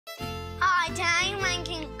Today I'm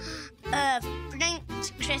making a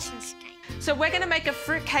fruit Christmas cake. So we're going to make a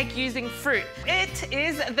fruit cake using fruit. It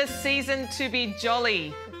is the season to be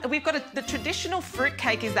jolly. We've got the traditional fruit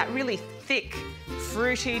cake is that really thick,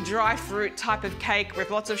 fruity, dry fruit type of cake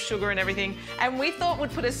with lots of sugar and everything. And we thought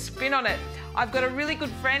we'd put a spin on it. I've got a really good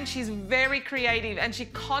friend, she's very creative and she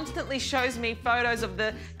constantly shows me photos of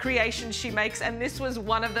the creations she makes, and this was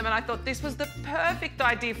one of them, and I thought this was the perfect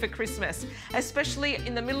idea for Christmas, especially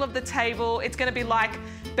in the middle of the table. It's going to be like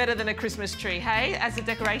better than a Christmas tree, hey, as a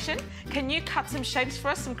decoration. Can you cut some shapes for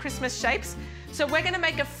us, some Christmas shapes? So we're going to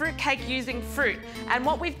make a fruit cake using fruit, and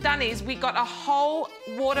what we've done is we got a whole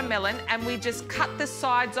watermelon and we just cut the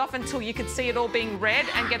sides off until you could see it all being red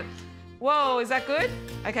and get... Whoa, is that good?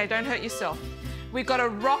 Okay, don't hurt yourself. We've got a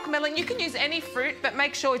rock melon. You can use any fruit, but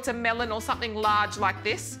make sure it's a melon or something large like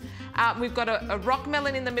this. We've got a rock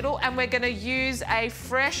melon in the middle, and we're going to use a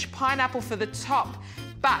fresh pineapple for the top.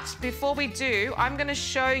 But before we do, I'm going to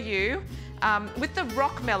show you, with the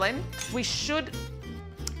rock melon, we should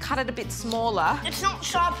cut it a bit smaller. It's not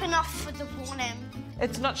sharp enough for the bottom.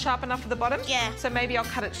 It's not sharp enough for the bottom? Yeah. So maybe I'll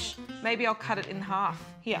cut it. Maybe I'll cut it in half.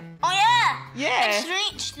 Here. Oh yeah. Yeah. It's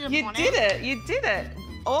reached the You bottom. did it. You did it.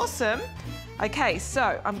 Awesome. Okay,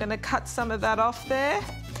 so I'm going to cut some of that off there.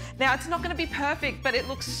 Now it's not going to be perfect, but it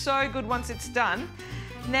looks so good once it's done.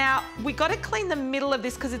 Now we got to clean the middle of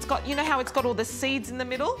this because it's got, you know how it's got all the seeds in the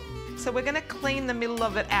middle? So we're going to clean the middle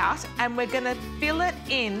of it out, and we're going to fill it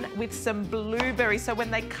in with some blueberries. So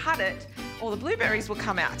when they cut it, all the blueberries will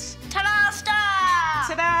come out. Ta-da,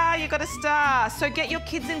 star! Ta-da, you got a star. So get your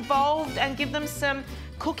kids involved and give them some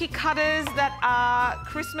cookie cutters that are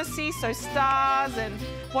Christmassy, so stars. And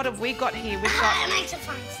what have we got here? It makes a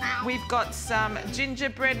fun sound. We've got some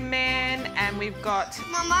gingerbread men, and we've got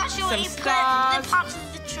Mama, should some we stars. put the parts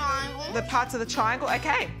of the triangle? The parts of the triangle.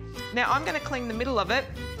 Okay. Now I'm going to clean the middle of it.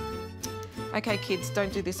 Okay, kids,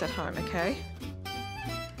 don't do this at home, okay?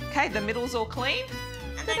 Okay, the middle's all clean.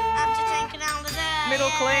 And then I have to take it out of there. Middle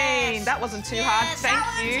Yes. clean. That wasn't too hard. Thank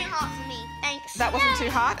that you. wasn't too hard for me. Thanks. That wasn't too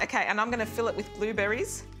hard. Okay, and I'm going to fill it with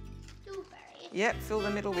blueberries. Blueberry. Yep, fill the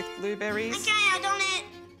middle with blueberries. Okay, I done it.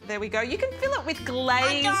 There we go. You can fill it with I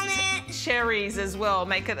glazed done it. cherries as well.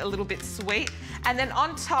 Make it a little bit sweet. And then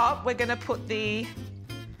on top, we're going to put the...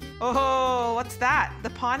 Oh, what's that? The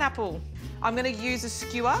pineapple. I'm going to use a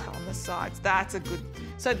skewer on the sides. That's a good...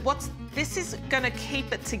 So this is going to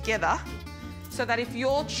keep it together so that if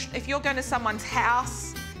you're going to someone's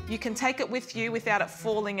house, you can take it with you without it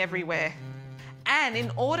falling everywhere. And in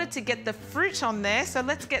order to get the fruit on there, so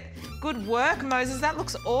let's get good work, Moses. That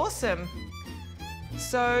looks awesome.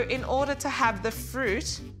 So in order to have the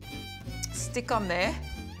fruit stick on there,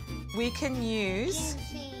 we can use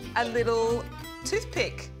a little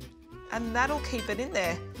toothpick, and that'll keep it in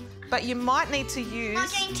there. But you might need to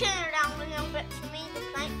use... Can you turn it around a little bit for me, the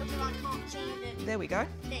plate, because I can't see the There we go.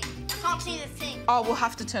 thing. I can't see the thing. Oh, we'll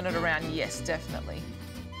have to turn it around. Yes, definitely.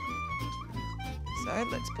 So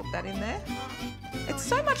let's put that in there. It's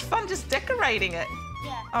so much fun just decorating it.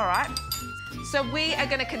 Yeah. All right. So we are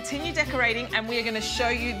going to continue decorating, and we are going to show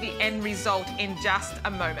you the end result in just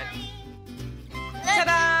a moment.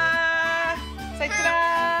 Ta-da! Say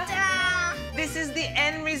ta-da! Ta-da! This is the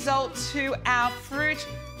end result to our fruit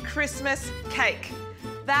Christmas cake.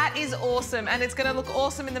 That is awesome, and it's going to look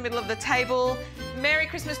awesome in the middle of the table. Merry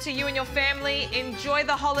Christmas to you and your family. Enjoy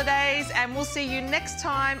the holidays, and we'll see you next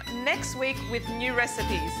time, next week, with new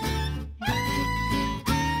recipes.